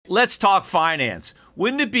Let's talk finance.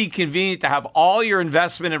 Wouldn't it be convenient to have all your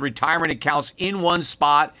investment and retirement accounts in one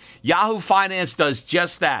spot? Yahoo Finance does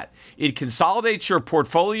just that. It consolidates your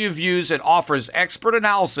portfolio views and offers expert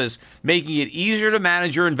analysis, making it easier to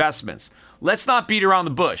manage your investments. Let's not beat around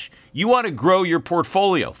the bush. You want to grow your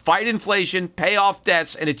portfolio, fight inflation, pay off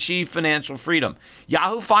debts, and achieve financial freedom.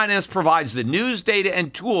 Yahoo Finance provides the news, data,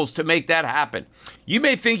 and tools to make that happen. You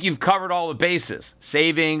may think you've covered all the bases: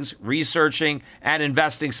 savings, researching, and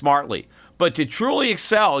investing smartly. But to truly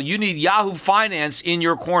excel, you need Yahoo Finance in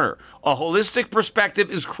your corner. A holistic perspective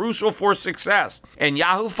is crucial for success, and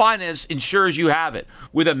Yahoo Finance ensures you have it.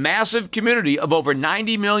 With a massive community of over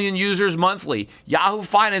 90 million users monthly, Yahoo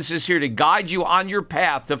Finance is here to guide you on your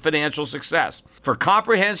path to financial success. For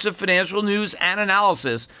comprehensive financial news and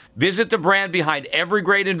analysis, visit the brand behind every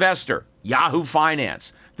great investor, Yahoo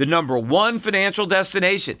Finance, the #1 financial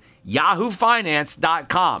destination,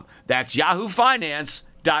 yahoofinance.com. That's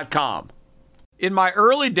yahoofinance.com. In my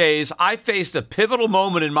early days, I faced a pivotal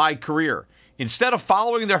moment in my career. Instead of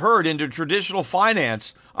following the herd into traditional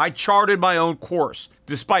finance, I charted my own course.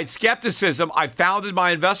 Despite skepticism, I founded my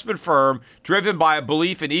investment firm driven by a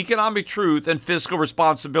belief in economic truth and fiscal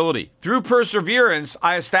responsibility. Through perseverance,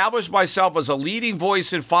 I established myself as a leading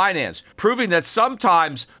voice in finance, proving that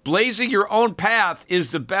sometimes blazing your own path is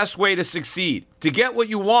the best way to succeed. To get what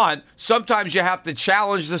you want, sometimes you have to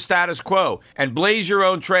challenge the status quo and blaze your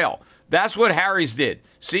own trail. That's what Harry's did.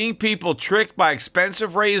 Seeing people tricked by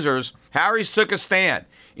expensive razors, Harry's took a stand.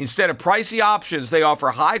 Instead of pricey options, they offer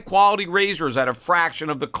high-quality razors at a fraction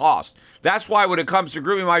of the cost. That's why when it comes to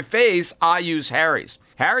grooming my face, I use Harry's.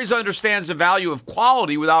 Harry's understands the value of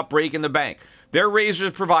quality without breaking the bank. Their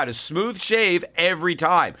razors provide a smooth shave every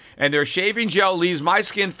time, and their shaving gel leaves my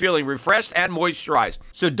skin feeling refreshed and moisturized.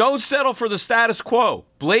 So don't settle for the status quo.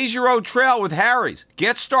 Blaze your own trail with Harry's.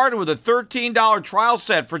 Get started with a $13 trial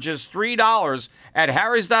set for just $3 at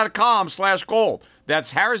harrys.com/gold.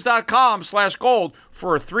 That's harrys.com/gold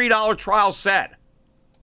for a $3 trial set.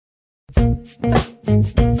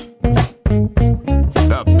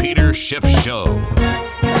 The Peter Schiff Show.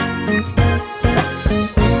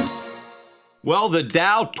 Well, the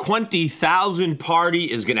Dow 20,000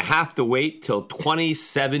 party is going to have to wait till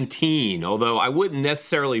 2017, although I wouldn't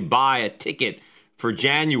necessarily buy a ticket for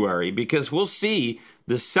January because we'll see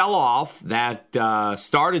the sell-off that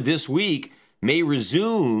started this week may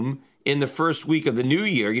resume in the first week of the new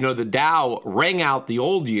year. You know, the Dow rang out the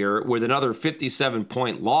old year with another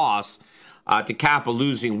 57-point loss to cap a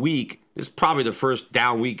losing week. This is probably the first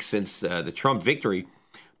down week since the Trump victory.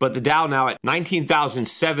 But the Dow now at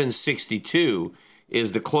 19,762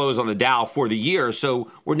 is the close on the Dow for the year. So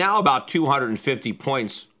we're now about 250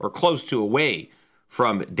 points or close to away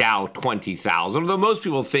from Dow 20,000. Although most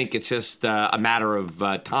people think it's just a matter of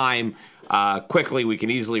time. Quickly, we can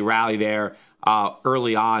easily rally there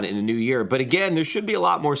early on in the new year. But again, there should be a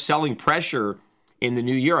lot more selling pressure in the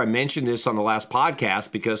new year. I mentioned this on the last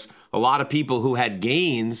podcast because a lot of people who had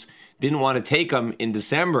gains didn't want to take them in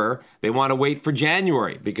December. They want to wait for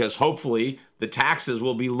January because hopefully the taxes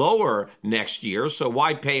will be lower next year. So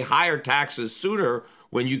why pay higher taxes sooner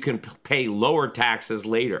when you can pay lower taxes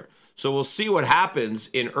later? So we'll see what happens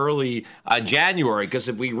in early January, because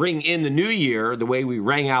if we ring in the new year the way we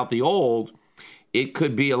rang out the old, it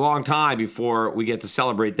could be a long time before we get to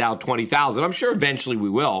celebrate Dow 20,000. I'm sure eventually we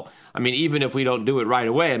will. I mean, even if we don't do it right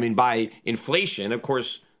away, I mean, by inflation, of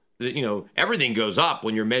course, you know, everything goes up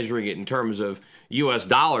when you're measuring it in terms of U.S.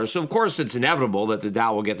 dollars. So, of course, it's inevitable that the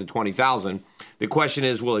Dow will get to 20,000. The question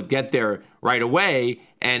is, will it get there right away?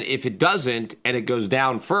 And if it doesn't, and it goes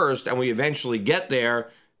down first, and we eventually get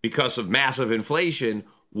there because of massive inflation,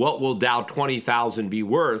 what will Dow 20,000 be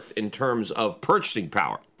worth in terms of purchasing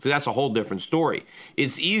power? So that's a whole different story.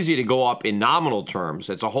 It's easy to go up in nominal terms.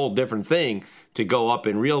 It's a whole different thing to go up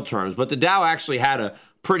in real terms. But the Dow actually had a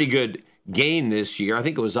pretty good gain this year. I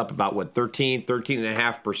think it was up about,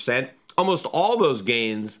 13.5%. Almost all those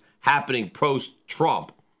gains happening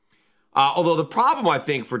post-Trump. Although the problem, I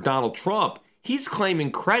think, for Donald Trump, he's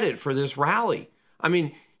claiming credit for this rally. I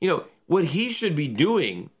mean, you know, what he should be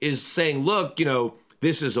doing is saying, look, you know,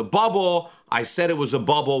 this is a bubble. I said it was a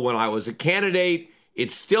bubble when I was a candidate.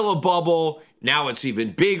 It's still a bubble. Now it's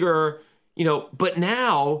even bigger. You know, but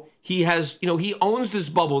now he has, you know, he owns this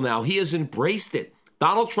bubble now. He has embraced it.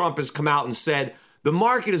 Donald Trump has come out and said, the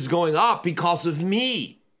market is going up because of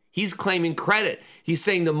me. He's claiming credit. He's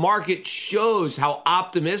saying the market shows how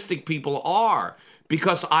optimistic people are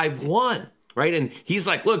because I've won, right? And he's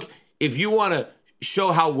like, look, if you want to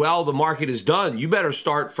show how well the market is done, you better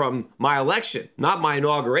start from my election, not my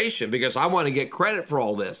inauguration, because I want to get credit for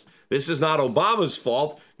all this. This is not Obama's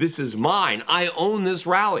fault. This is mine. I own this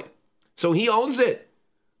rally. So he owns it,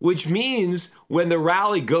 which means when the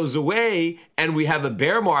rally goes away and we have a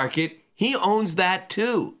bear market, he owns that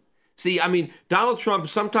too. See, I mean, Donald Trump,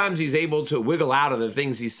 sometimes he's able to wiggle out of the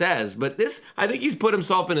things he says, but this, I think he's put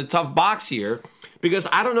himself in a tough box here because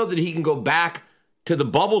I don't know that he can go back to the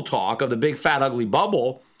bubble talk of the big, fat, ugly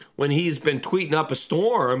bubble when he's been tweeting up a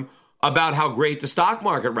storm about how great the stock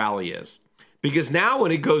market rally is. Because now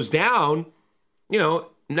when it goes down, now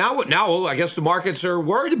I guess the markets are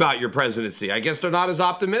worried about your presidency. I guess they're not as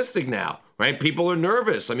optimistic now, right? People are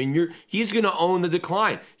nervous. I mean, he's going to own the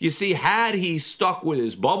decline. You see, had he stuck with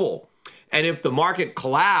his bubble, and if the market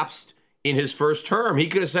collapsed in his first term, he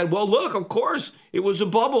could have said, well, look, of course, it was a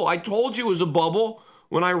bubble. I told you it was a bubble.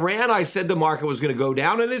 When I ran, I said the market was going to go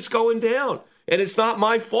down, and it's going down. And it's not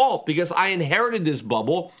my fault because I inherited this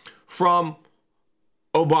bubble from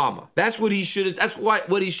Obama. That's what he should have. That's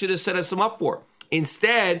what he should have set us up for.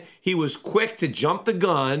 Instead, he was quick to jump the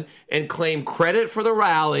gun and claim credit for the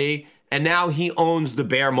rally, and now he owns the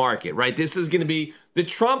bear market. Right? This is going to be the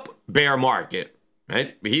Trump bear market.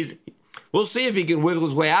 Right? We'll see if he can wiggle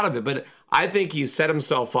his way out of it. But I think he's set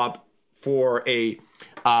himself up for a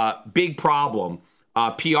big problem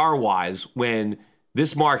PR-wise when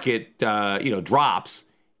this market drops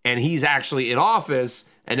and he's actually in office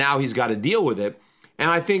and now he's got to deal with it. And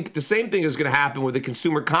I think the same thing is going to happen with the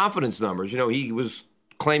consumer confidence numbers. He was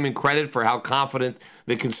claiming credit for how confident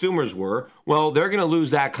the consumers were. Well, they're going to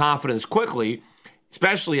lose that confidence quickly,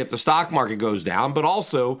 especially if the stock market goes down, but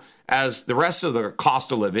also as the rest of the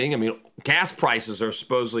cost of living. I mean, gas prices are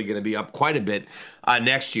supposedly going to be up quite a bit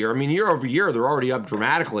next year. I mean, year over year, they're already up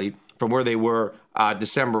dramatically from where they were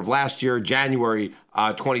December of last year. January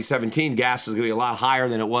 2017, gas is going to be a lot higher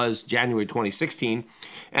than it was January 2016.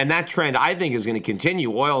 And that trend, I think, is going to continue.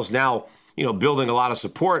 Oil is now, building a lot of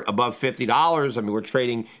support above $50. I mean, we're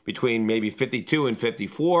trading between maybe 52 and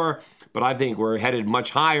 54, but I think we're headed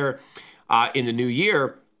much higher in the new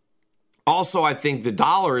year. Also, I think the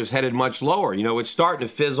dollar is headed much lower. It's starting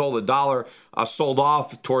to fizzle. The dollar sold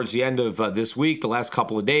off towards the end of this week, the last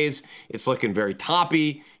couple of days. It's looking very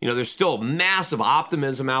toppy. There's still massive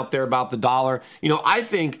optimism out there about the dollar. I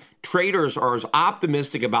think traders are as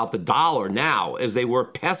optimistic about the dollar now as they were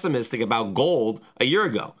pessimistic about gold a year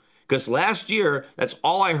ago. Because last year, that's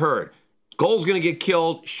all I heard. Gold's going to get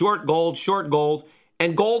killed, short gold.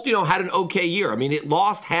 And gold, had an okay year. I mean, it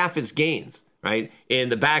lost half its gains, right, in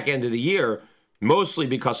the back end of the year, mostly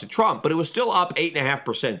because of Trump. But it was still up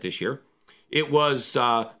 8.5% this year. It was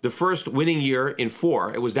the first winning year in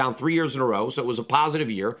 4. It was down 3 years in a row, so it was a positive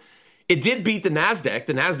year. It did beat the NASDAQ.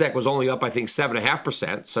 The NASDAQ was only up, I think,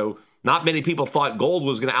 7.5%. So not many people thought gold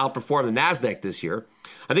was going to outperform the NASDAQ this year.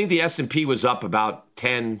 I think the S&P was up about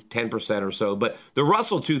 10% or so. But the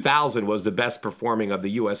Russell 2000 was the best performing of the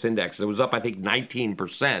U.S. index. It was up, I think,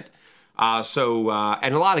 19%.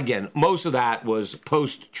 And a lot, again, most of that was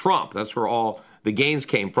post-Trump. That's where all the gains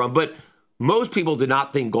came from. But most people did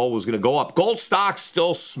not think gold was going to go up. Gold stocks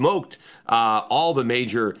still smoked all the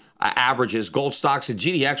major averages. Gold stocks at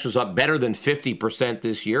GDX was up better than 50%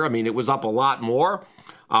 this year. I mean, it was up a lot more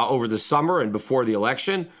over the summer and before the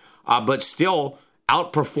election, but still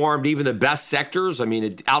outperformed even the best sectors. I mean,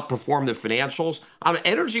 it outperformed the financials.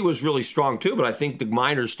 Energy was really strong too, but I think the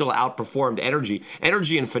miners still outperformed energy.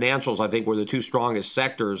 Energy and financials, I think, were the two strongest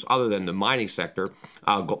sectors other than the mining sector,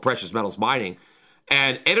 precious metals mining.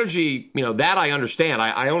 And energy, that I understand.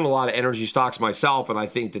 I own a lot of energy stocks myself, and I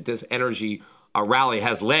think that this energy rally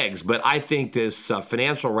has legs. But I think this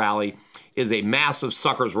financial rally is a massive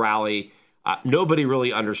suckers rally. Nobody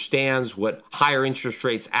really understands what higher interest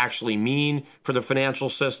rates actually mean for the financial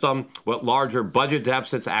system, what larger budget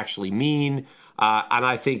deficits actually mean. And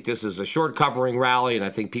I think this is a short covering rally, and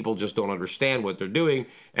I think people just don't understand what they're doing.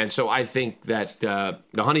 And so I think that the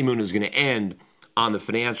honeymoon is going to end on the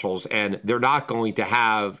financials, and they're not going to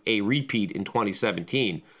have a repeat in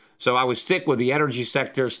 2017. So I would stick with the energy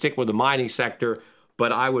sector, stick with the mining sector,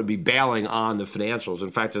 but I would be bailing on the financials.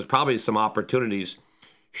 In fact, there's probably some opportunities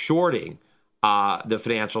shorting the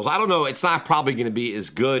financials. I don't know. It's not probably going to be as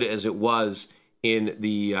good as it was in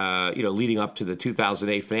the leading up to the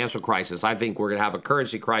 2008 financial crisis. I think we're going to have a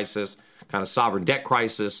currency crisis, kind of sovereign debt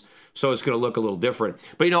crisis. So it's going to look a little different.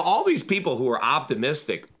 But all these people who are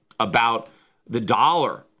optimistic about the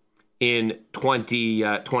dollar in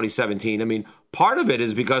 2017. I mean, part of it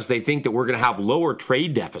is because they think that we're going to have lower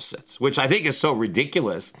trade deficits, which I think is so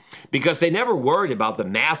ridiculous because they never worried about the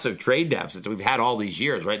massive trade deficits we've had all these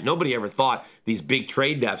years, right? Nobody ever thought these big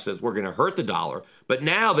trade deficits were going to hurt the dollar. But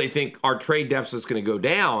now they think our trade deficit is going to go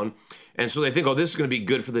down And so they think, oh, this is going to be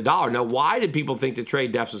good for the dollar. Now, why did people think the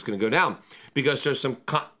trade deficit is going to go down? Because there's some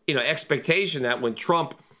expectation that when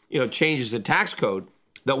Trump changes the tax code,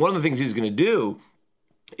 that one of the things he's going to do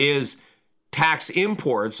is tax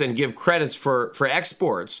imports and give credits for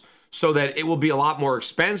exports so that it will be a lot more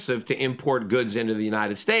expensive to import goods into the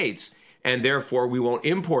United States. And therefore, we won't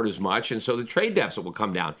import as much. And so the trade deficit will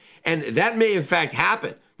come down. And that may, in fact,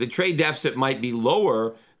 happen. The trade deficit might be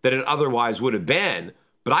lower than it otherwise would have been.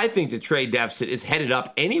 But I think the trade deficit is headed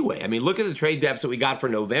up anyway. I mean, look at the trade deficit we got for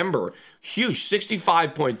November. Huge,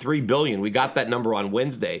 $65.3 billion. We got that number on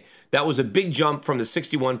Wednesday. That was a big jump from the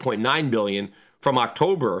 $61.9 billion from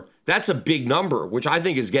October. That's a big number, which I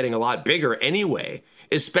think is getting a lot bigger anyway,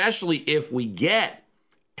 especially if we get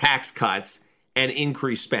tax cuts and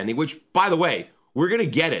increased spending, which, by the way, we're going to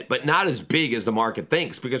get it, but not as big as the market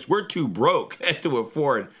thinks because we're too broke to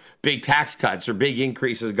afford big tax cuts or big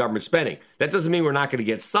increases in government spending. That doesn't mean we're not going to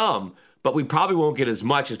get some, but we probably won't get as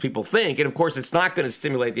much as people think. And of course, it's not going to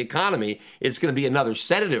stimulate the economy. It's going to be another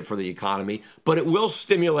sedative for the economy, but it will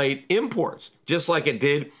stimulate imports, just like it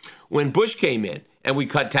did when Bush came in and we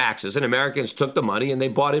cut taxes and Americans took the money and they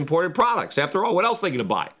bought imported products. After all, what else are they going to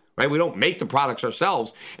buy? Right? We don't make the products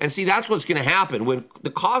ourselves. And see, that's what's going to happen when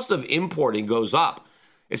the cost of importing goes up.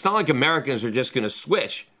 It's not like Americans are just going to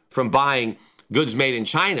switch from buying goods made in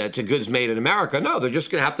China to goods made in America. No, they're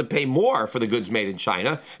just going to have to pay more for the goods made in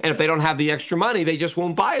China. And if they don't have the extra money, they just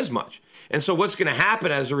won't buy as much. And so what's going to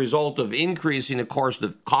happen as a result of increasing the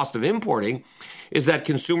cost of importing is that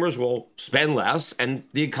consumers will spend less and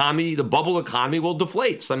the economy, the bubble economy will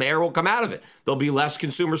deflate. Some air will come out of it. There'll be less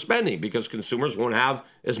consumer spending because consumers won't have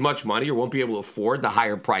as much money or won't be able to afford the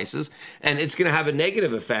higher prices. And it's going to have a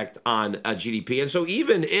negative effect on GDP. And so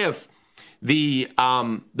even if the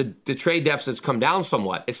trade deficits come down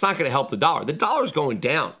somewhat, it's not going to help the dollar. The dollar's going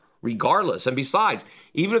down regardless. And besides,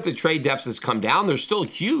 even if the trade deficits come down, they're still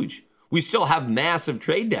huge. We still have massive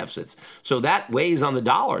trade deficits. So that weighs on the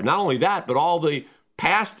dollar. Not only that, but all the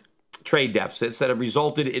past trade deficits that have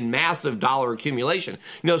resulted in massive dollar accumulation.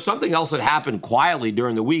 Something else that happened quietly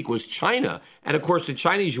during the week was China. And of course, the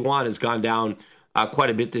Chinese yuan has gone down quite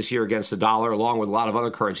a bit this year against the dollar, along with a lot of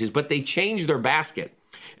other currencies. But they changed their basket.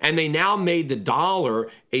 And they now made the dollar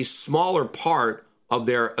a smaller part of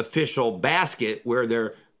their official basket where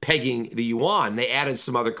they're pegging the yuan. They added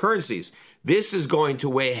some other currencies. This is going to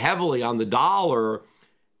weigh heavily on the dollar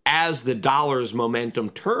as the dollar's momentum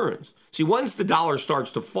turns. See, once the dollar starts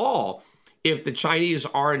to fall, if the Chinese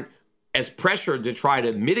aren't as pressured to try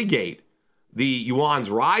to mitigate the yuan's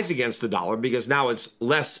rise against the dollar because now it's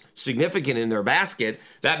less significant in their basket,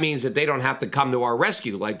 that means that they don't have to come to our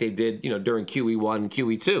rescue like they did, during QE1 and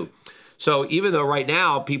QE2. So even though right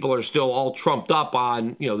now people are still all trumped up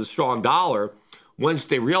on, the strong dollar, once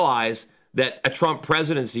they realize that a Trump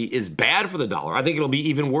presidency is bad for the dollar, I think it'll be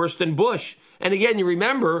even worse than Bush. And again, you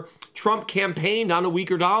remember, Trump campaigned on a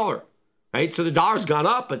weaker dollar, right? So the dollar's gone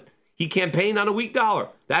up, but he campaigned on a weak dollar.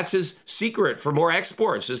 That's his secret for more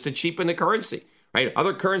exports, is to cheapen the currency, right?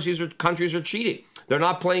 Other currencies or countries are cheating. They're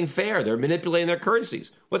not playing fair. They're manipulating their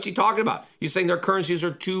currencies. What's he talking about? He's saying their currencies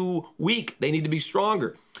are too weak. They need to be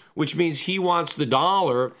stronger, which means he wants the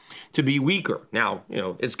dollar to be weaker. Now,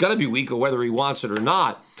 it's going to be weaker whether he wants it or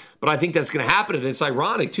not. But I think that's going to happen. And it's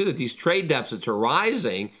ironic, too, that these trade deficits are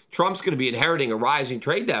rising. Trump's going to be inheriting a rising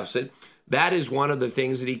trade deficit. That is one of the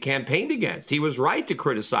things that he campaigned against. He was right to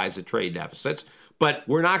criticize the trade deficits, but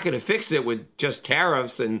we're not going to fix it with just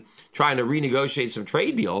tariffs and trying to renegotiate some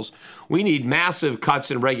trade deals. We need massive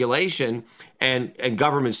cuts in regulation and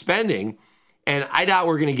government spending, and I doubt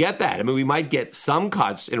we're going to get that. I mean, we might get some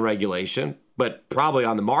cuts in regulation, but probably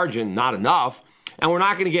on the margin, not enough. And we're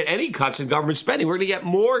not going to get any cuts in government spending. We're going to get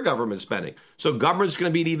more government spending. So government's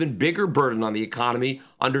going to be an even bigger burden on the economy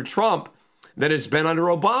under Trump than it's been under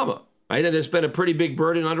Obama, right? And it's been a pretty big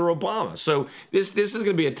burden under Obama. So this is going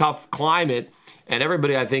to be a tough climate. And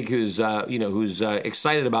everybody, I think, who's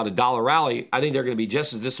excited about a dollar rally, I think they're going to be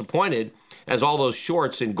just as disappointed as all those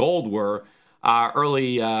shorts in gold were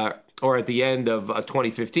early or at the end of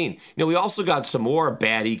 2015. We also got some more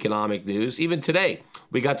bad economic news. Even today,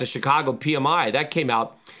 we got the Chicago PMI. That came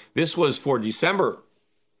out. This was for December.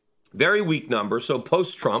 Very weak number. So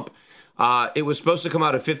post-Trump, it was supposed to come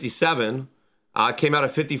out at 57. Came out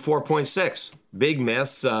at 54.6. Big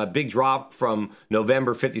miss. Big drop from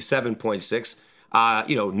November, 57.6.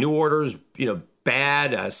 New orders,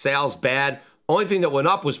 bad. Sales, bad. Only thing that went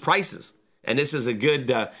up was prices. And this is a good,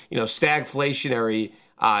 stagflationary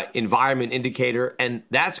environment indicator, and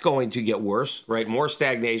that's going to get worse, right? More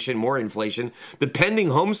stagnation, more inflation. The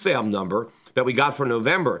pending home sale number that we got for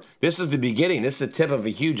November, this is the beginning. This is the tip of a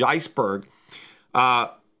huge iceberg.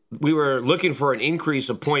 we were looking for an increase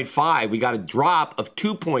of 0.5. We got a drop of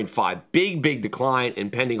 2.5. Big decline in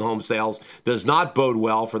pending home sales. Does not bode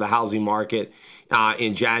well for the housing market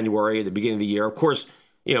in January, at the beginning of the year. Of course,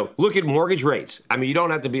 look at mortgage rates. I mean, you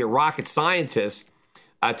don't have to be a rocket scientist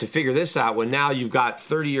to figure this out when now you've got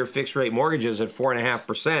 30-year fixed rate mortgages at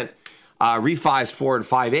 4.5%, refis 4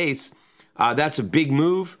 5/8. That's a big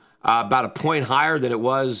move, about a point higher than it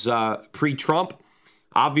was pre-Trump.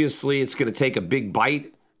 Obviously, it's going to take a big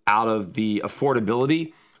bite out of the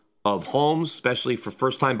affordability of homes, especially for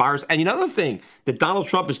first-time buyers. And another thing that Donald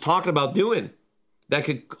Trump is talking about doing that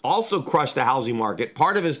could also crush the housing market,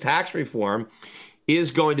 part of his tax reform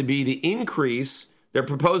is going to be the increase. They're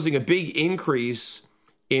proposing a big increase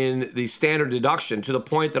in the standard deduction to the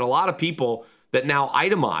point that a lot of people that now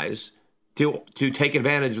itemize to take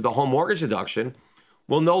advantage of the home mortgage deduction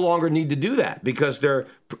will no longer need to do that because their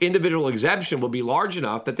individual exemption will be large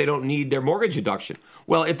enough that they don't need their mortgage deduction.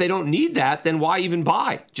 Well, if they don't need that, then why even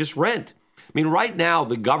buy? Just rent. I mean, right now,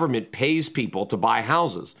 the government pays people to buy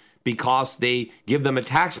houses because they give them a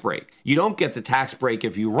tax break. You don't get the tax break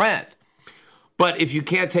if you rent. But if you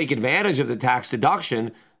can't take advantage of the tax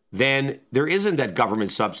deduction, then there isn't that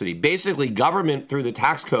government subsidy. Basically, government through the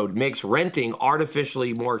tax code makes renting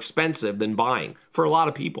artificially more expensive than buying for a lot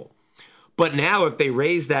of people. But now if they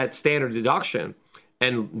raise that standard deduction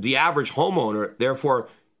and the average homeowner, therefore,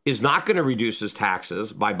 is not going to reduce his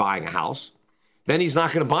taxes by buying a house, then he's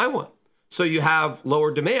not going to buy one. So you have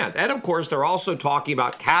lower demand. And of course, they're also talking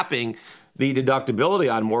about capping the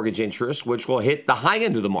deductibility on mortgage interest, which will hit the high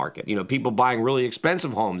end of the market. People buying really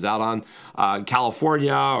expensive homes out on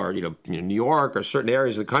California or New York or certain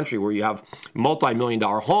areas of the country where you have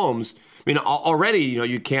multi-million-dollar homes. I mean, already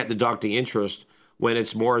you can't deduct the interest when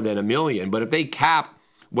it's more than $1 million. But if they cap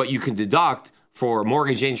what you can deduct for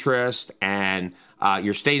mortgage interest and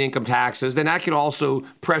your state income taxes, then that can also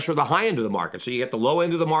pressure the high end of the market. So you get the low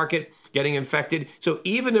end of the market getting infected. So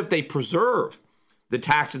even if they preserve the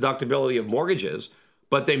tax deductibility of mortgages,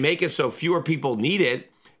 but they make it so fewer people need it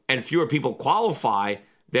and fewer people qualify,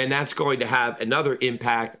 then that's going to have another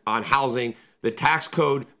impact on housing. The tax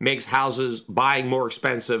code makes houses buying more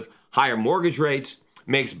expensive, higher mortgage rates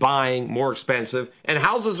makes buying more expensive, and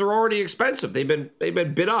houses are already expensive. They've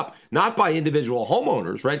been bid up, not by individual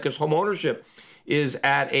homeowners, right? Because home ownership is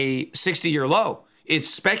at a 60-year low. It's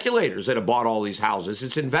speculators that have bought all these houses.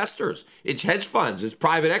 It's investors. It's hedge funds. It's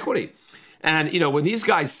private equity. And, when these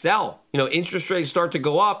guys sell, interest rates start to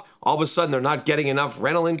go up, all of a sudden they're not getting enough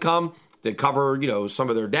rental income to cover, some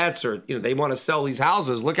of their debts, or, they want to sell these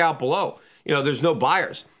houses. Look out below. There's no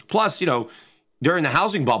buyers. Plus, during the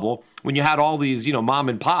housing bubble, when you had all these, mom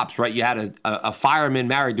and pops, right? You had a fireman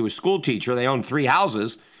married to a school teacher. They owned 3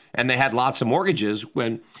 houses and they had lots of mortgages.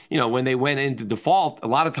 When they went into default, a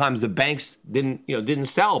lot of times the banks didn't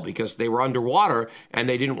sell because they were underwater and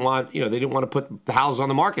they didn't want to put the house on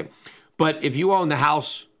the market. But if you own the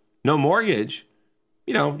house, no mortgage,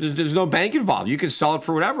 there's no bank involved. You can sell it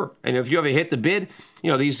for whatever. And if you ever hit the bid,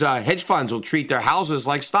 these hedge funds will treat their houses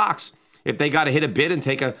like stocks. If they got to hit a bid and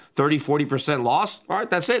take a 30-40% loss, all right,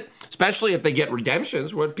 that's it. Especially if they get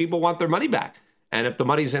redemptions where people want their money back. And if the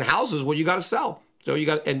money's in houses, well, you got to sell. So if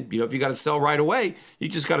you got to sell right away, you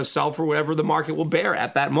just got to sell for whatever the market will bear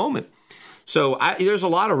at that moment. So there's a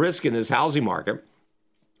lot of risk in this housing market,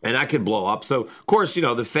 and that could blow up. So, of course,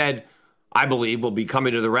 the Fed, I believe, will be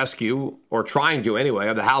coming to the rescue, or trying to anyway,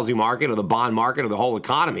 of the housing market or the bond market or the whole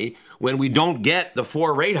economy when we don't get the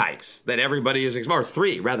 4 rate hikes that everybody is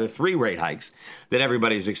expecting, or 3 rate hikes that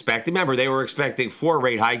everybody's expecting. Remember, they were expecting 4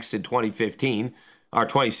 rate hikes in 2015 or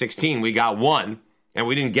 2016. We got 1, and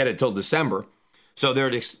we didn't get it till December. So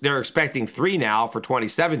they're expecting 3 now for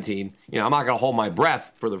 2017. I'm not going to hold my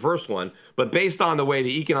breath for the first one, but based on the way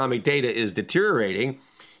the economic data is deteriorating,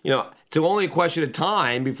 it's only a question of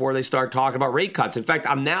time before they start talking about rate cuts. In fact,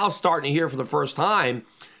 I'm now starting to hear for the first time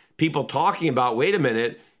people talking about, wait a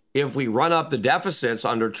minute, if we run up the deficits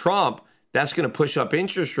under Trump, that's going to push up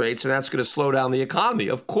interest rates and that's going to slow down the economy.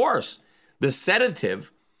 Of course, the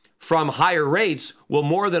sedative from higher rates will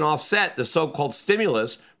more than offset the so-called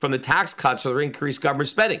stimulus from the tax cuts or increased government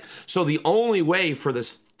spending. So the only way for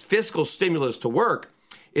this fiscal stimulus to work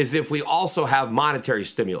is if we also have monetary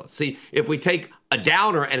stimulus. See, if we take a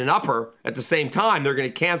downer and an upper at the same time, they're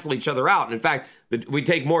going to cancel each other out. And in fact, if we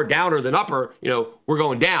take more downer than upper, we're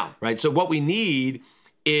going down, right? So what we need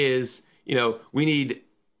is, we need,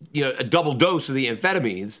 a double dose of the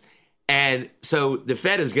amphetamines. And so the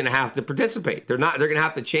Fed is going to have to participate. They're going to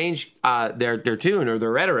have to change their tune or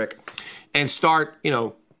their rhetoric and start,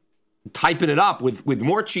 typing it up with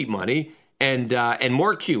more cheap money and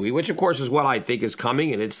more QE, which of course is what I think is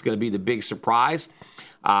coming, and it's going to be the big surprise.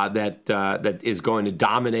 that is going to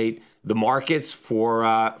dominate the markets for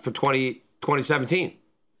 2017.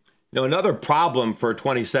 Now, another problem for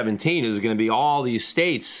 2017 is going to be all these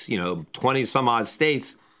states, 20 some odd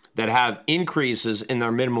states that have increases in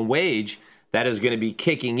their minimum wage that is going to be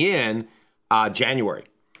kicking in January.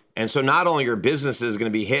 And so not only are businesses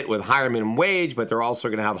going to be hit with higher minimum wage, but they're also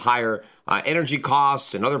going to have higher energy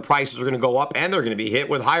costs, and other prices are going to go up, and they're going to be hit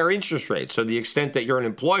with higher interest rates. So the extent that you're an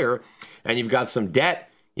employer and you've got some debt,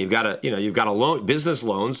 you've got a loan, business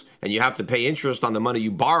loans, and you have to pay interest on the money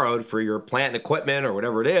you borrowed for your plant and equipment or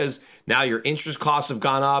whatever it is. Now your interest costs have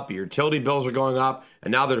gone up, your utility bills are going up,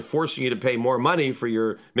 and now they're forcing you to pay more money for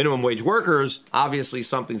your minimum wage workers. Obviously,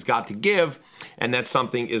 something's got to give, and that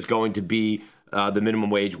something is going to be the minimum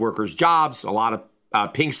wage workers' jobs. A lot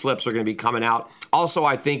of pink slips are going to be coming out. Also,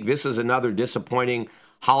 I think this is another disappointing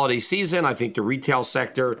holiday season. I think the retail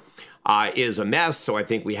sector is a mess. So I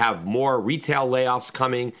think we have more retail layoffs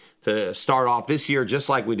coming to start off this year, just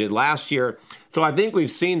like we did last year. So I think we've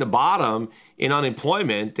seen the bottom in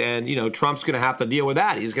unemployment, and Trump's going to have to deal with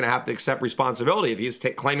that. He's going to have to accept responsibility. If he's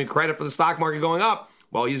claiming credit for the stock market going up,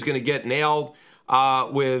 well, he's going to get nailed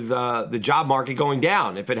with the job market going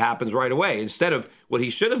down if it happens right away. Instead of what he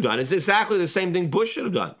should have done, it's exactly the same thing Bush should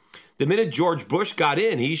have done. The minute George Bush got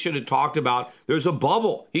in, he should have talked about there's a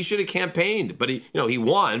bubble. He should have campaigned, but he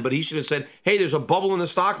won, but he should have said, hey, there's a bubble in the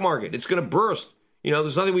stock market. It's going to burst.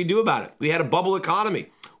 There's nothing we do about it. We had a bubble economy.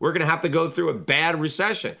 We're going to have to go through a bad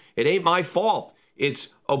recession. It ain't my fault. It's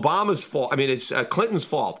Obama's fault. It's Clinton's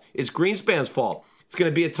fault. It's Greenspan's fault. It's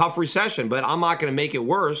going to be a tough recession, but I'm not going to make it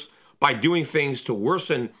worse by doing things to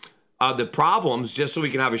worsen the problems just so we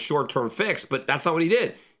can have a short-term fix. But that's not what he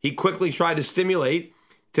did. He quickly tried to stimulate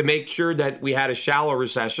to make sure that we had a shallow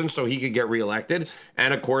recession so he could get reelected.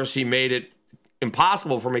 And, of course, he made it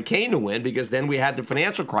impossible for McCain to win because then we had the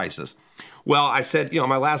financial crisis. Well, I said, on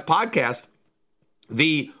my last podcast,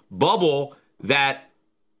 the bubble that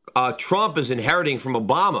Trump is inheriting from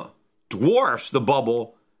Obama dwarfs the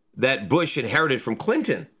bubble that Bush inherited from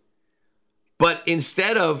Clinton. But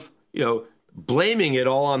instead of, blaming it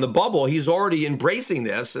all on the bubble, he's already embracing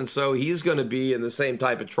this. And so he's going to be in the same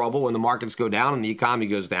type of trouble when the markets go down and the economy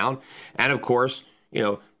goes down. And of course,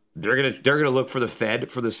 they're going to look for the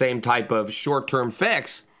Fed for the same type of short-term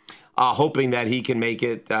fix, hoping that he can make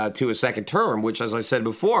it to a second term, which, as I said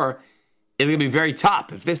before, is going to be very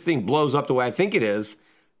tough. If this thing blows up the way I think it is,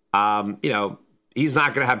 he's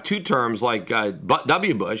not going to have two terms like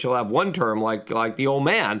W. Bush. He'll have one term like the old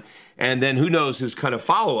man. And then who knows who's going to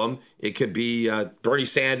follow him. It could be Bernie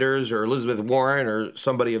Sanders or Elizabeth Warren or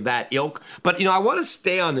somebody of that ilk. But, I want to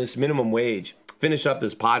stay on this minimum wage, finish up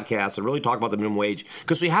this podcast and really talk about the minimum wage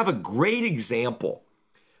because we have a great example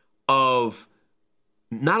of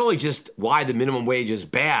not only just why the minimum wage is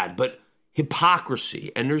bad, but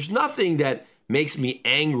hypocrisy. And there's nothing that makes me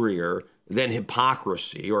angrier than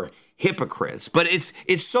hypocrisy or hypocrites. But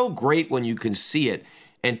it's so great when you can see it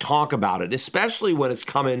and talk about it, especially when it's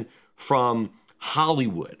coming from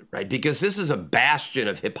Hollywood, right? Because this is a bastion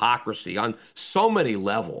of hypocrisy on so many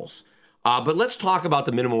levels. But let's talk about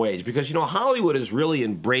the minimum wage because, Hollywood has really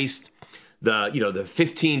embraced the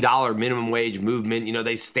 $15 minimum wage movement.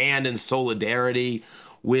 They stand in solidarity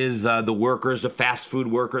with the workers, the fast food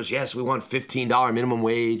workers. Yes, we want $15 minimum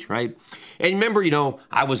wage, right? And remember,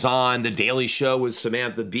 I was on The Daily Show with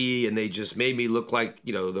Samantha Bee, and they just made me look like,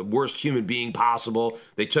 the worst human being possible.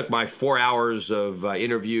 They took my 4 hours of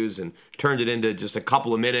interviews and turned it into just a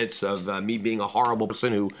couple of minutes of me being a horrible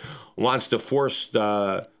person who wants to force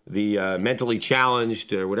the mentally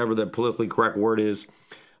challenged, or whatever the politically correct word is,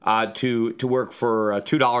 to work for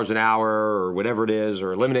 $2 an hour or whatever it is,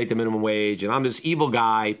 or eliminate the minimum wage. And I'm this evil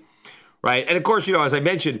guy, right? And of course, as I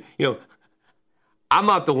mentioned, I'm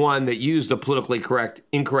not the one that used the politically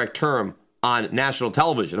incorrect term on national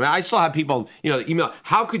television. I still have people, email,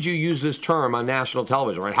 how could you use this term on national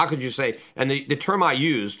television, right? How could you say, and the term I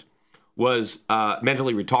used was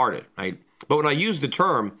mentally retarded, right? But when I used the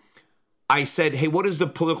term, I said, hey, what is the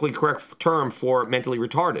politically correct term for mentally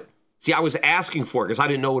retarded? See, I was asking for it because I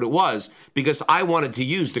didn't know what it was because I wanted to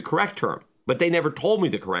use the correct term, but they never told me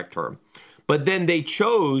the correct term. But then they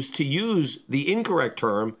chose to use the incorrect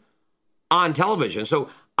term on television. So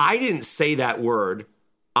I didn't say that word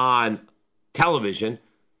on television.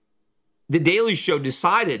 The Daily Show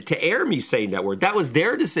decided to air me saying that word. That was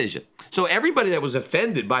their decision. So everybody that was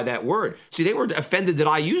offended by that word, see, they were offended that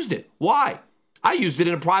I used it. Why? I used it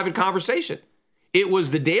in a private conversation. It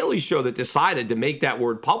was the Daily Show that decided to make that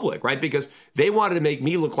word public, right? Because they wanted to make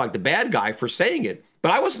me look like the bad guy for saying it.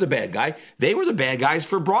 But I wasn't the bad guy. They were the bad guys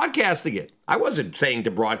for broadcasting it. I wasn't saying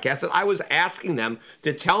to broadcast it. I was asking them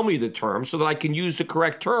to tell me the term so that I can use the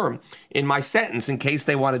correct term in my sentence in case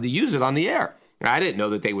they wanted to use it on the air. I didn't know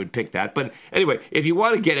that they would pick that. But anyway, if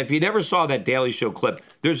you never saw that Daily Show clip,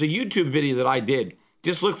 there's a YouTube video that I did.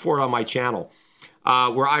 Just look for it on my channel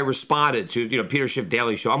where I responded to, Peter Schiff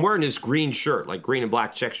Daily Show. I'm wearing this green shirt, like green and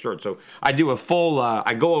black check shirt. So I do a full,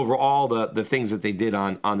 I go over all the things that they did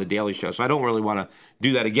on the Daily Show. So I don't really want to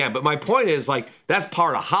do that again. But my point is, like, that's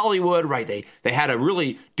part of Hollywood, right? They had to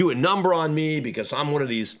really do a number on me because I'm one of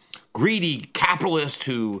these greedy capitalists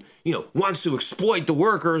who, wants to exploit the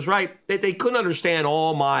workers, right? They couldn't understand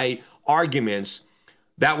all my arguments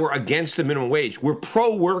that were against the minimum wage. We're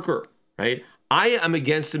pro-worker, right? I am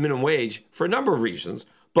against the minimum wage for a number of reasons,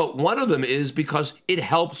 but one of them is because it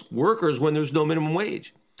helps workers when there's no minimum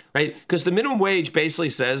wage, right? Because the minimum wage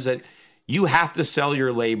basically says that you have to sell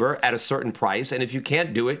your labor at a certain price, and if you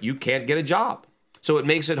can't do it, you can't get a job. So it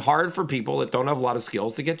makes it hard for people that don't have a lot of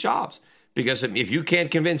skills to get jobs. Because if you can't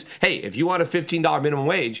convince, hey, if you want a $15 minimum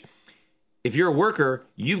wage, if you're a worker,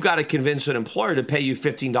 you've got to convince an employer to pay you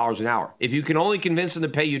 $15 an hour. If you can only convince them to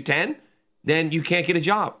pay you 10, then you can't get a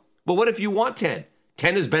job. But what if you want 10?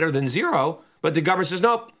 10 is better than 0, but the government says,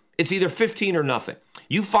 nope, it's either 15 or nothing.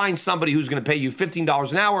 You find somebody who's going to pay you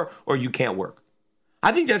 $15 an hour or you can't work.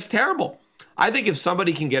 I think that's terrible. I think if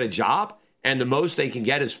somebody can get a job and the most they can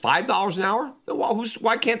get is $5 an hour, then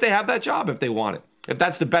why can't they have that job if they want it? If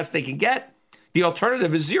that's the best they can get, the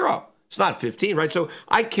alternative is 0. It's not 15, right? So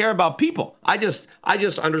I care about people. I just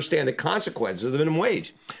understand the consequences of the minimum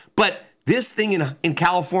wage. But this thing in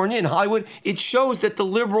California, in Hollywood, it shows that the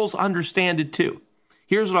liberals understand it too.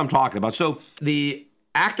 Here's what I'm talking about. So the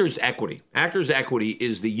Actors Equity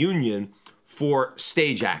is the union for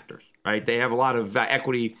stage actors, right? They have a lot of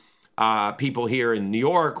equity people here in New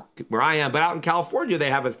York, where I am, but out in California, they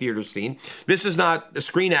have a theater scene. This is not the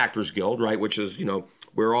Screen Actors Guild, right, which is,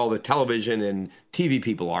 where all the television and TV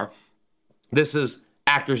people are. This is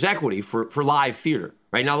Actors Equity for live theater,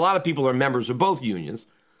 right? Now, a lot of people are members of both unions.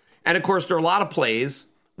 And, of course, there are a lot of plays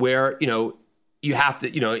where, you have to,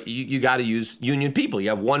 you got to use union people. You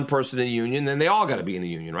have one person in the union, then they all got to be in the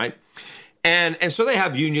union, right? And so they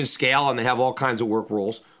have union scale and they have all kinds of work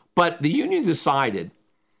rules. But the union decided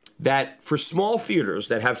that for small theaters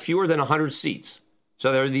that have fewer than 100 seats,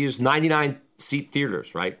 so they're these 99-seat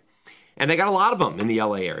theaters, right? And they got a lot of them in the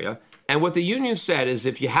LA area. And what the union said is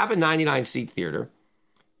if you have a 99-seat theater,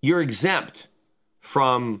 you're exempt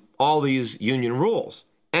from all these union rules.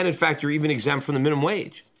 And in fact, you're even exempt from the minimum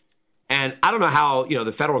wage. And I don't know how,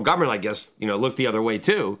 the federal government, I guess, looked the other way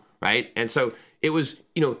too, right? And so it was,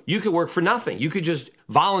 you could work for nothing. You could just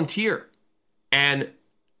volunteer and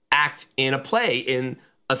act in a play in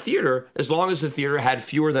a theater as long as the theater had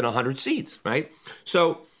fewer than 100 seats, right?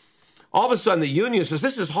 So all of a sudden the union says,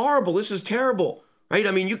 this is horrible, this is terrible, right?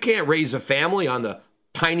 I mean, you can't raise a family on the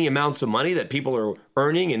tiny amounts of money that people are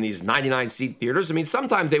earning in these 99-seat theaters. I mean,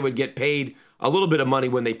 sometimes they would get paid a little bit of money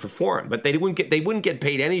when they perform, but they wouldn't get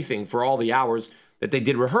paid anything for all the hours that they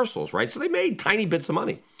did rehearsals, right? So they made tiny bits of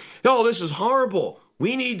money. No, this is horrible.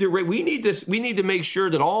 We need to make sure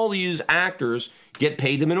that all these actors get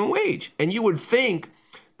paid the minimum wage. And you would think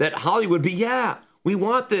that Hollywood would be, we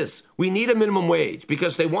want this. We need a minimum wage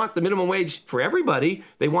because they want the minimum wage for everybody.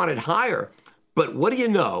 They want it higher. But what do you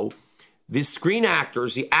know? The Screen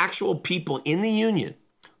Actors, the actual people in the union,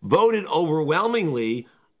 voted overwhelmingly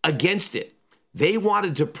against it. They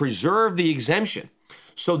wanted to preserve the exemption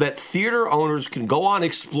so that theater owners can go on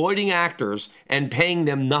exploiting actors and paying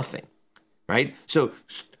them nothing, right? So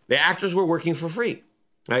the actors were working for free,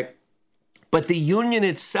 right? But the union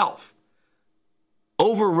itself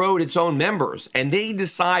overrode its own members, and they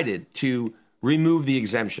decided to remove the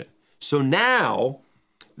exemption. So now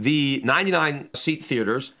the 99-seat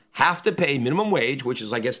theaters have to pay minimum wage, which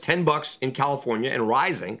is, I guess, $10 in California and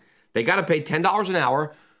rising. They got to pay $10 an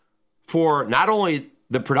hour for not only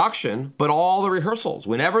the production, but all the rehearsals.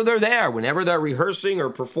 Whenever they're there, whenever they're rehearsing or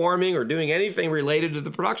performing or doing anything related to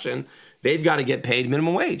the production, they've got to get paid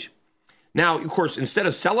minimum wage. Now, of course, instead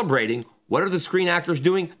of celebrating, what are the Screen Actors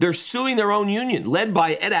doing? They're suing their own union, led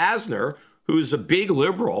by Ed Asner, who's a big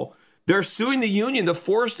liberal. They're suing the union to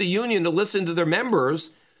force the union to listen to their members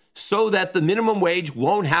so that the minimum wage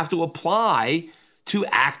won't have to apply to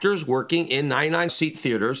actors working in 99-seat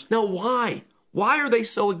theaters. Now, why? Why are they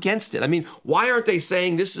so against it? I mean, why aren't they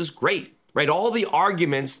saying this is great, right? All the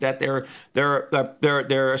arguments that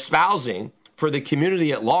they're espousing for the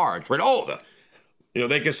community at large, right?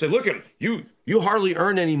 They can say, look at you hardly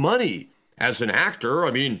earn any money. as an actor,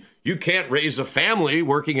 I mean, you can't raise a family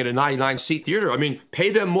working at a 99-seat theater. I mean, pay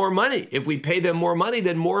them more money. If we pay them more money,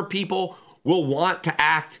 then more people will want to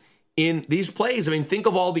act in these plays. I mean, think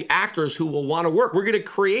of all the actors who will want to work. We're going to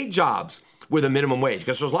create jobs with a minimum wage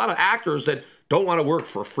because there's a lot of actors that don't want to work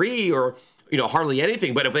for free or, hardly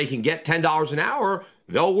anything. But if they can get $10 an hour,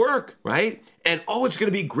 they'll work, right? And, it's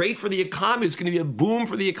going to be great for the economy. It's going to be a boom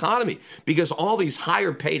for the economy because all these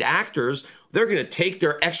higher paid actors, they're going to take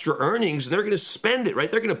their extra earnings and they're going to spend it,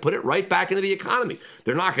 right? They're going to put it right back into the economy.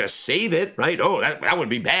 They're not going to save it, right? Oh, that would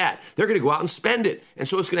be bad. They're going to go out and spend it. And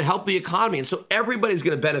so it's going to help the economy. And so everybody's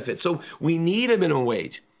going to benefit. So we need a minimum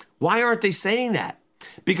wage. Why aren't they saying that?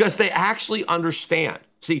 Because they actually understand.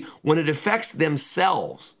 See, when it affects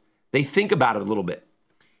themselves, they think about it a little bit.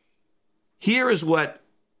 Here is what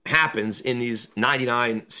happens in these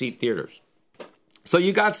 99-seat theaters. So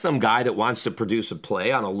you got some guy that wants to produce a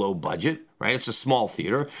play on a low budget, right? It's a small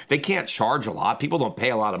theater. They can't charge a lot. People don't pay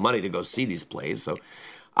a lot of money to go see these plays. So,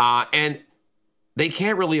 and they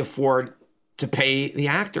can't really afford to pay the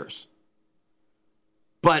actors.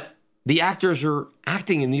 But the actors are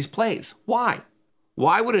acting in these plays. Why?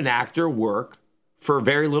 Why would an actor work for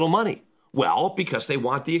very little money? Well, because they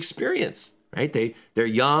want the experience, right? They're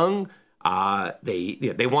young.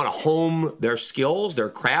 They want to hone their skills, their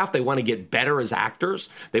craft. They want to get better as actors.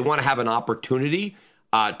 They want to have an opportunity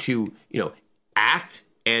to act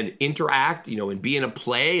and interact, and be in a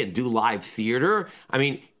play and do live theater. I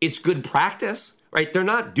mean, it's good practice, right? They're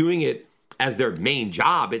not doing it as their main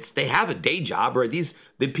job. They have a day job, right?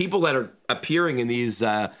 The people that are appearing in these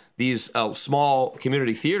small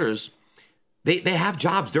community theaters, they have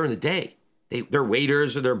jobs during the day. They're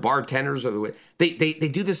waiters or they're bartenders or they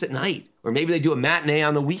do this at night, or maybe they do a matinee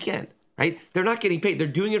on the weekend, right? They're not getting paid. They're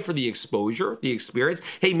doing it for the exposure, the experience.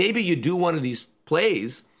 Hey, maybe you do one of these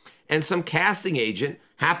plays and some casting agent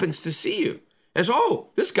happens to see you and says, "Oh,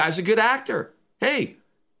 this guy's a good actor. Hey,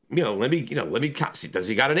 let me see, does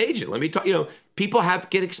he got an agent? Let me talk." People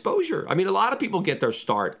get exposure. I mean, a lot of people get their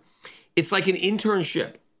start. It's like an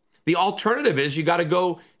internship. The alternative is you got to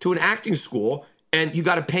go to an acting school and you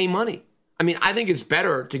got to pay money. I mean, I think it's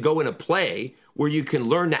better to go in a play where you can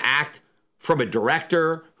learn to act from a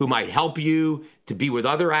director who might help you, to be with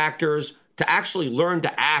other actors, to actually learn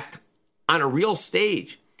to act on a real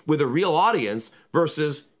stage with a real audience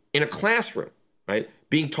versus in a classroom, right?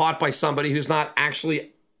 Being taught by somebody who's not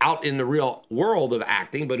actually out in the real world of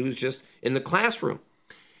acting, but who's just in the classroom.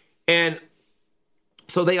 And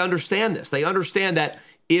so they understand this. They understand that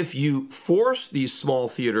if you force these small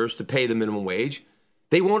theaters to pay the minimum wage,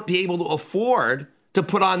 they won't be able to afford to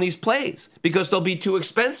put on these plays because they'll be too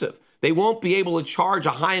expensive. They won't be able to charge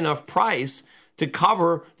a high enough price to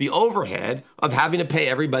cover the overhead of having to pay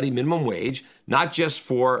everybody minimum wage, not just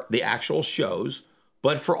for the actual shows,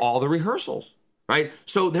 but for all the rehearsals, right?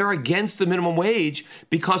 So they're against the minimum wage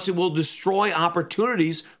because it will destroy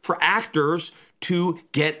opportunities for actors to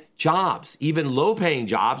get jobs, even low-paying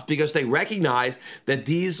jobs, because they recognize that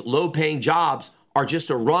these low-paying jobs are just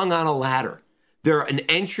a rung on a ladder. They're an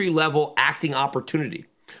entry-level acting opportunity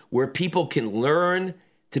where people can learn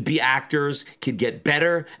to be actors, can get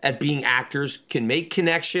better at being actors, can make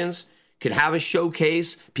connections, can have a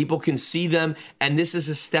showcase, people can see them, and this is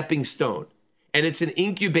a stepping stone. And it's an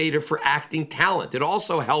incubator for acting talent. It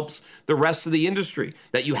also helps the rest of the industry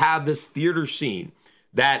that you have this theater scene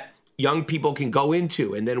that young people can go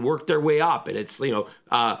into and then work their way up. And it's,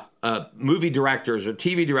 movie directors or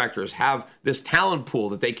TV directors have this talent pool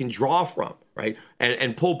that they can draw from, right?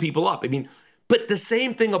 And pull people up. I mean, but the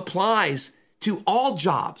same thing applies to all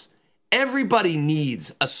jobs. Everybody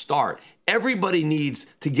needs a start. Everybody needs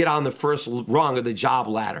to get on the first rung of the job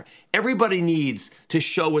ladder. Everybody needs to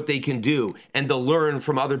show what they can do and to learn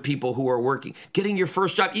from other people who are working. Getting your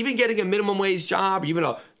first job, even getting a minimum wage job, even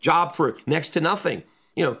a job for next to nothing.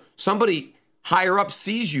 Somebody higher up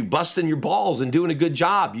sees you busting your balls and doing a good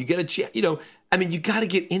job. You get a chance, you got to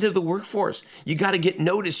get into the workforce. You got to get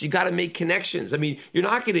noticed. You got to make connections. I mean, you're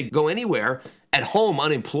not going to go anywhere at home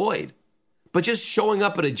unemployed, but just showing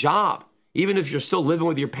up at a job, even if you're still living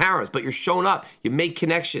with your parents, but you're showing up, you make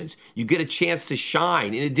connections, you get a chance to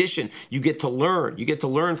shine. In addition, you get to learn. You get to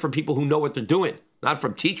learn from people who know what they're doing, not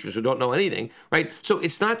from teachers who don't know anything, right? So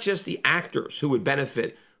it's not just the actors who would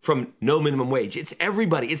benefit from no minimum wage. It's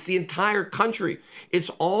everybody. It's the entire country. It's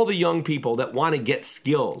all the young people that want to get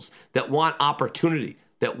skills, that want opportunity,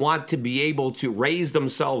 that want to be able to raise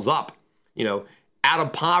themselves up, out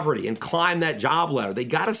of poverty and climb that job ladder. They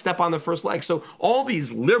got to step on the first leg. So all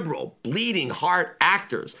these liberal, bleeding heart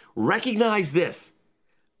actors recognize this.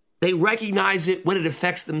 They recognize it when it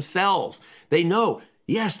affects themselves. They know,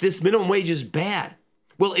 yes, this minimum wage is bad.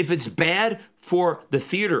 Well, if it's bad for the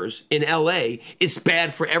theaters in LA, it's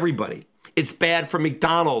bad for everybody. It's bad for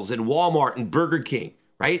McDonald's and Walmart and Burger King,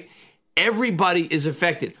 right? Everybody is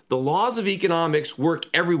affected. The laws of economics work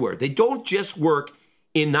everywhere. They don't just work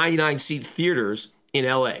in 99-seat theaters in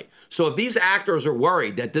LA. So if these actors are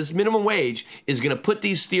worried that this minimum wage is going to put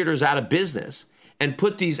these theaters out of business and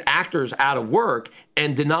put these actors out of work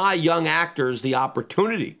and deny young actors the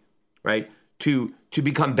opportunity, right, to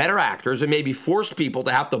become better actors and maybe force people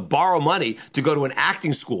to have to borrow money to go to an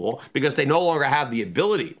acting school because they no longer have the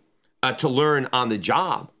ability to learn on the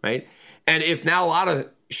job, right? And if now a lot of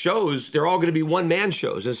shows, they're all going to be one-man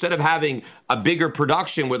shows. Instead of having a bigger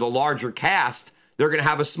production with a larger cast, they're going to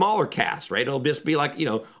have a smaller cast, right? It'll just be like,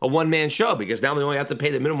 a one-man show because now they only have to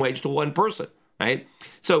pay the minimum wage to one person, right?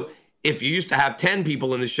 So if you used to have 10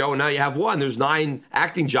 people in the show and now you have one, there's 9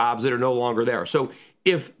 acting jobs that are no longer there. So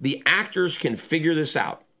if the actors can figure this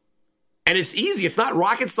out, and it's easy, it's not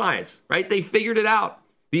rocket science, right? They figured it out.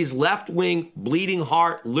 These left-wing, bleeding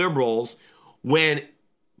heart liberals, when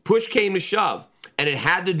push came to shove, and it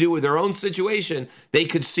had to do with their own situation, they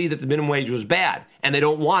could see that the minimum wage was bad, and they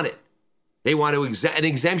don't want it. They want an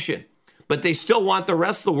exemption. But they still want the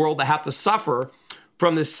rest of the world to have to suffer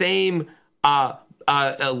from the same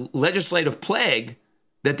legislative plague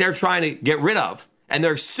that they're trying to get rid of. And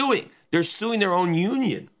they're suing. They're suing their own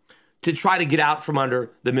union to try to get out from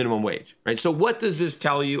under the minimum wage, right? So what does this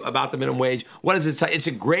tell you about the minimum wage? What does it tell you? It's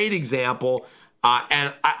a great example.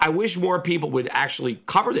 And I wish more people would actually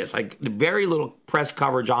cover this. Like very little press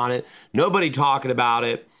coverage on it. Nobody talking about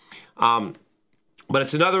it. But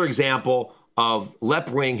it's another example of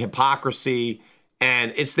left-wing hypocrisy.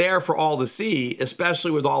 And it's there for all to see,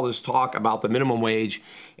 especially with all this talk about the minimum wage.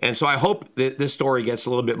 And so I hope that this story gets a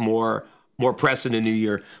little bit more press in the new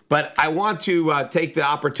year. But I want to take the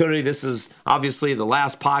opportunity. This is obviously the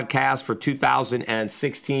last podcast for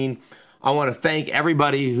 2016. I want to thank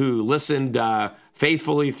everybody who listened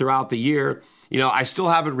faithfully throughout the year. I still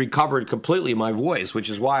haven't recovered completely my voice, which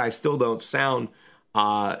is why I still don't sound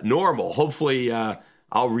normal. Hopefully,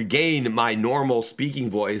 I'll regain my normal speaking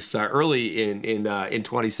voice early in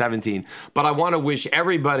 2017. But I want to wish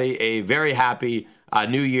everybody a very happy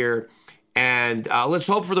new year. And let's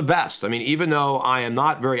hope for the best. I mean, even though I am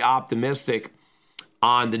not very optimistic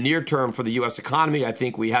on the near term for the U.S. economy, I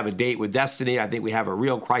think we have a date with destiny. I think we have a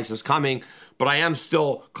real crisis coming. But I am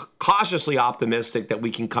still cautiously optimistic that we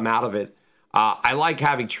can come out of it. I like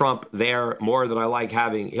having Trump there more than I like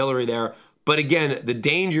having Hillary there. But again, the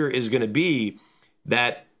danger is going to be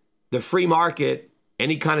that the free market,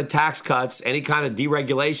 any kind of tax cuts, any kind of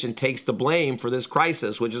deregulation takes the blame for this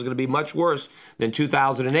crisis, which is going to be much worse than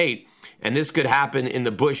 2008. And this could happen in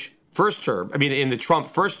the in the Trump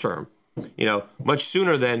first term, much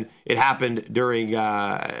sooner than it happened during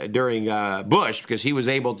Bush, because he was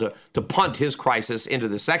able to punt his crisis into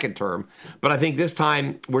the second term. But I think this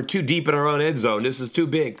time we're too deep in our own end zone. This is too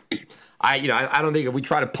big. I don't think if we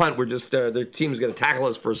try to punt, we're just the team is going to tackle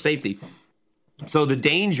us for safety. So the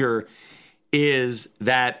danger is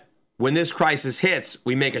that when this crisis hits,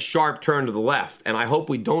 we make a sharp turn to the left, and I hope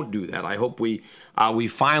we don't do that. I hope we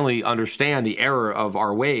finally understand the error of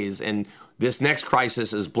our ways, and this next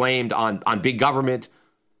crisis is blamed on big government,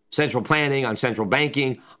 central planning, on central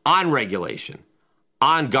banking, on regulation,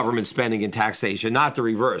 on government spending and taxation, not the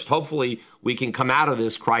reverse. Hopefully, we can come out of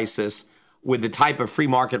this crisis with the type of free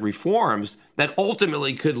market reforms that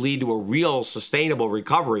ultimately could lead to a real sustainable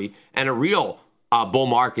recovery and a real bull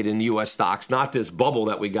market in U.S. stocks, not this bubble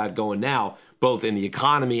that we got going now, both in the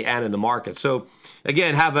economy and in the market. So,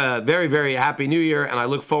 again, have a very, very happy new year, and I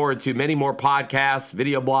look forward to many more podcasts,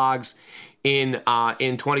 video blogs in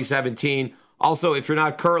 2017. Also, if you're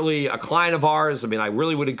not currently a client of ours, I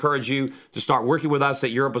really would encourage you to start working with us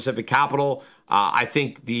at Euro Pacific Capital. I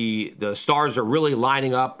think the stars are really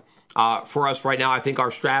lining up for us right now. I think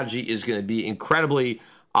our strategy is going to be incredibly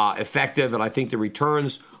effective, and I think the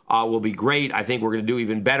returns will be great. I think we're going to do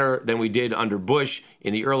even better than we did under Bush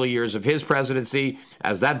in the early years of his presidency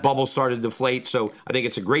as that bubble started to deflate. So I think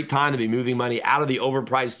it's a great time to be moving money out of the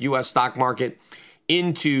overpriced U.S. stock market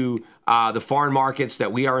into the foreign markets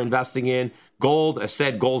that we are investing in. Gold, as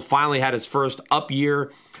said, gold finally had its first up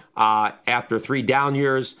year after 3 down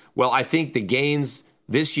years. Well, I think the gains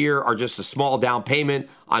this year are just a small down payment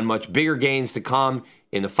on much bigger gains to come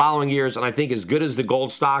in the following years. And I think as good as the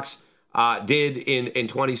gold stocks did in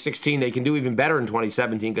 2016, they can do even better in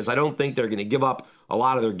 2017, because I don't think they're going to give up a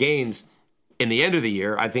lot of their gains in the end of the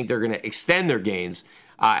year. I think they're going to extend their gains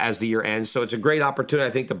as the year ends. So it's a great opportunity,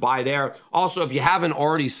 I think, to buy there. Also, if you haven't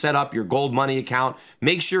already set up your Gold Money account,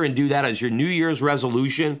 make sure and do that as your New Year's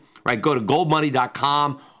resolution, right? Go to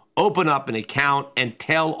goldmoney.com open up an account and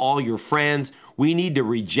tell all your friends. We need to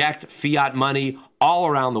reject fiat money all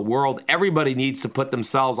around the world. Everybody needs to put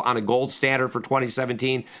themselves on a gold standard for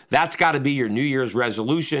 2017. That's got to be your New Year's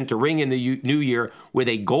resolution, to ring in the new year with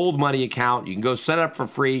a gold money account. You can go set it up for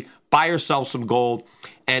free, buy yourself some gold,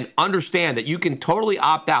 and understand that you can totally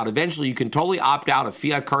opt out. Eventually, you can totally opt out of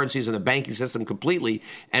fiat currencies and the banking system completely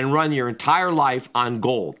and run your entire life on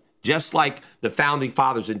gold, just like the founding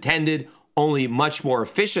fathers intended, only much more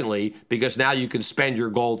efficiently, because now you can spend your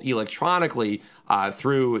gold electronically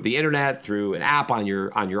through the internet, through an app on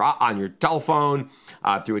your telephone,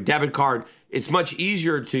 through a debit card. It's much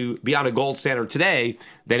easier to be on a gold standard today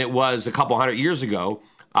than it was a couple hundred years ago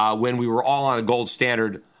when we were all on a gold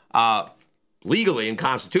standard legally and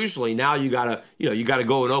constitutionally. Now you gotta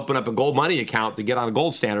go and open up a gold money account to get on a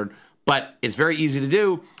gold standard. But it's very easy to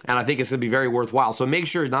do, and I think it's going to be very worthwhile. So make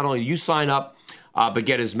sure not only you sign up, but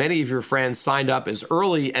get as many of your friends signed up as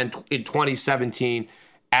early in 2017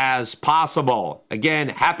 as possible. Again,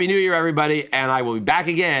 Happy New Year, everybody, and I will be back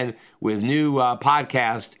again with new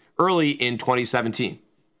podcast early in 2017.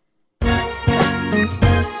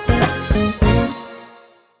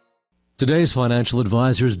 Today's financial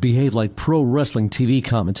advisors behave like pro wrestling TV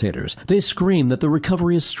commentators. They scream that the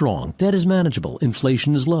recovery is strong, debt is manageable,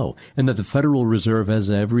 inflation is low, and that the Federal Reserve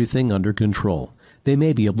has everything under control. They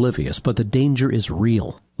may be oblivious, but the danger is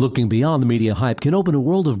real. Looking beyond the media hype can open a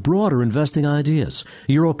world of broader investing ideas.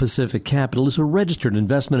 Euro Pacific Capital is a registered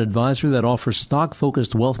investment advisor that offers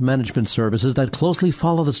stock-focused wealth management services that closely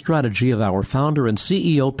follow the strategy of our founder and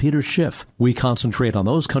CEO, Peter Schiff. We concentrate on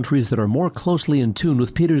those countries that are more closely in tune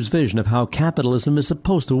with Peter's vision of how capitalism is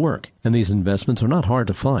supposed to work. And these investments are not hard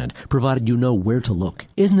to find, provided you know where to look.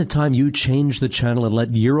 Isn't it time you change the channel and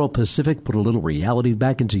let Euro Pacific put a little reality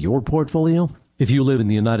back into your portfolio? If you live in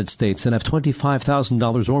the United States and have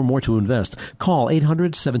 $25,000 or more to invest, call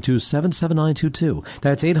 800-727-7922.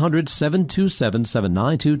 That's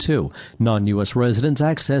 800-727-7922. Non-U.S. residents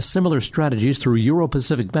access similar strategies through Euro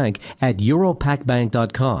Pacific Bank at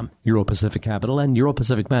europacbank.com. Euro Pacific Capital and Euro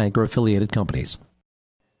Pacific Bank are affiliated companies.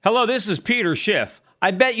 Hello, this is Peter Schiff. I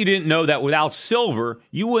bet you didn't know that without silver,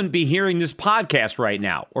 you wouldn't be hearing this podcast right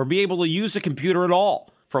now or be able to use a computer at all.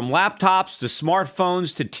 From laptops to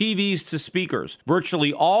smartphones to TVs to speakers,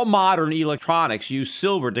 virtually all modern electronics use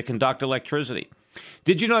silver to conduct electricity.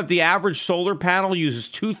 Did you know that the average solar panel uses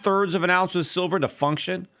 2/3 of an ounce of silver to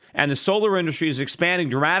function? And the solar industry is expanding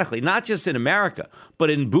dramatically, not just in America, but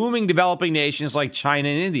in booming developing nations like China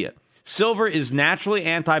and India. Silver is naturally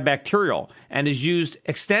antibacterial and is used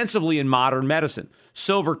extensively in modern medicine.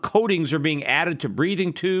 Silver coatings are being added to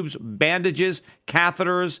breathing tubes, bandages,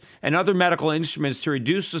 catheters, and other medical instruments to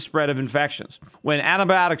reduce the spread of infections. When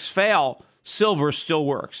antibiotics fail, silver still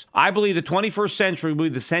works. I believe the 21st century will be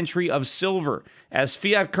the century of silver. As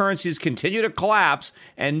fiat currencies continue to collapse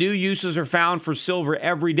and new uses are found for silver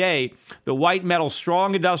every day, the white metal's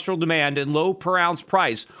strong industrial demand and low per ounce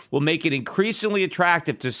price will make it increasingly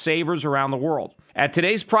attractive to savers around the world. At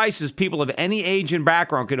today's prices, people of any age and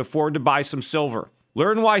background can afford to buy some silver.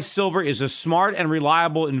 Learn why silver is a smart and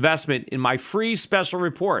reliable investment in my free special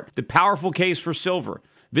report, The Powerful Case for Silver.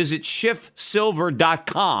 Visit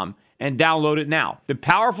shiftsilver.com and download it now. The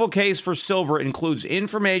Powerful Case for Silver includes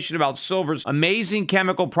information about silver's amazing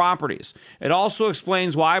chemical properties. It also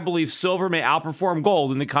explains why I believe silver may outperform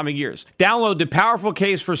gold in the coming years. Download The Powerful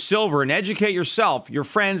Case for Silver and educate yourself, your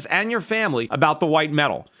friends, and your family about the white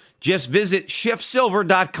metal. Just visit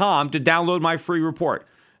shiftsilver.com to download my free report.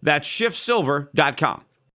 That's shiftsilver.com.